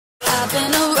I've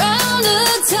been around a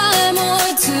time or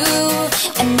two,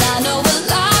 and I know a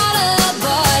lot of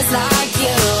boys like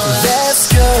you. Let's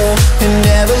go and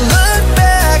never look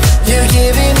back. You're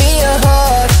giving me a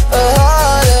heart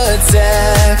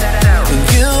attack. And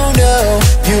you know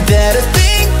you better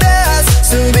think fast.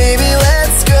 So baby,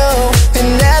 let's go and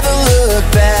never look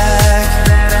back.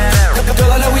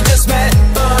 Girl, I know we just met,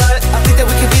 but I think that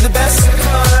we could be the best.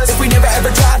 If we never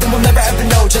ever try, then we'll never ever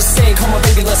know. Just say, come on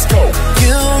baby, let's go.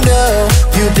 You know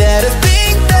you better think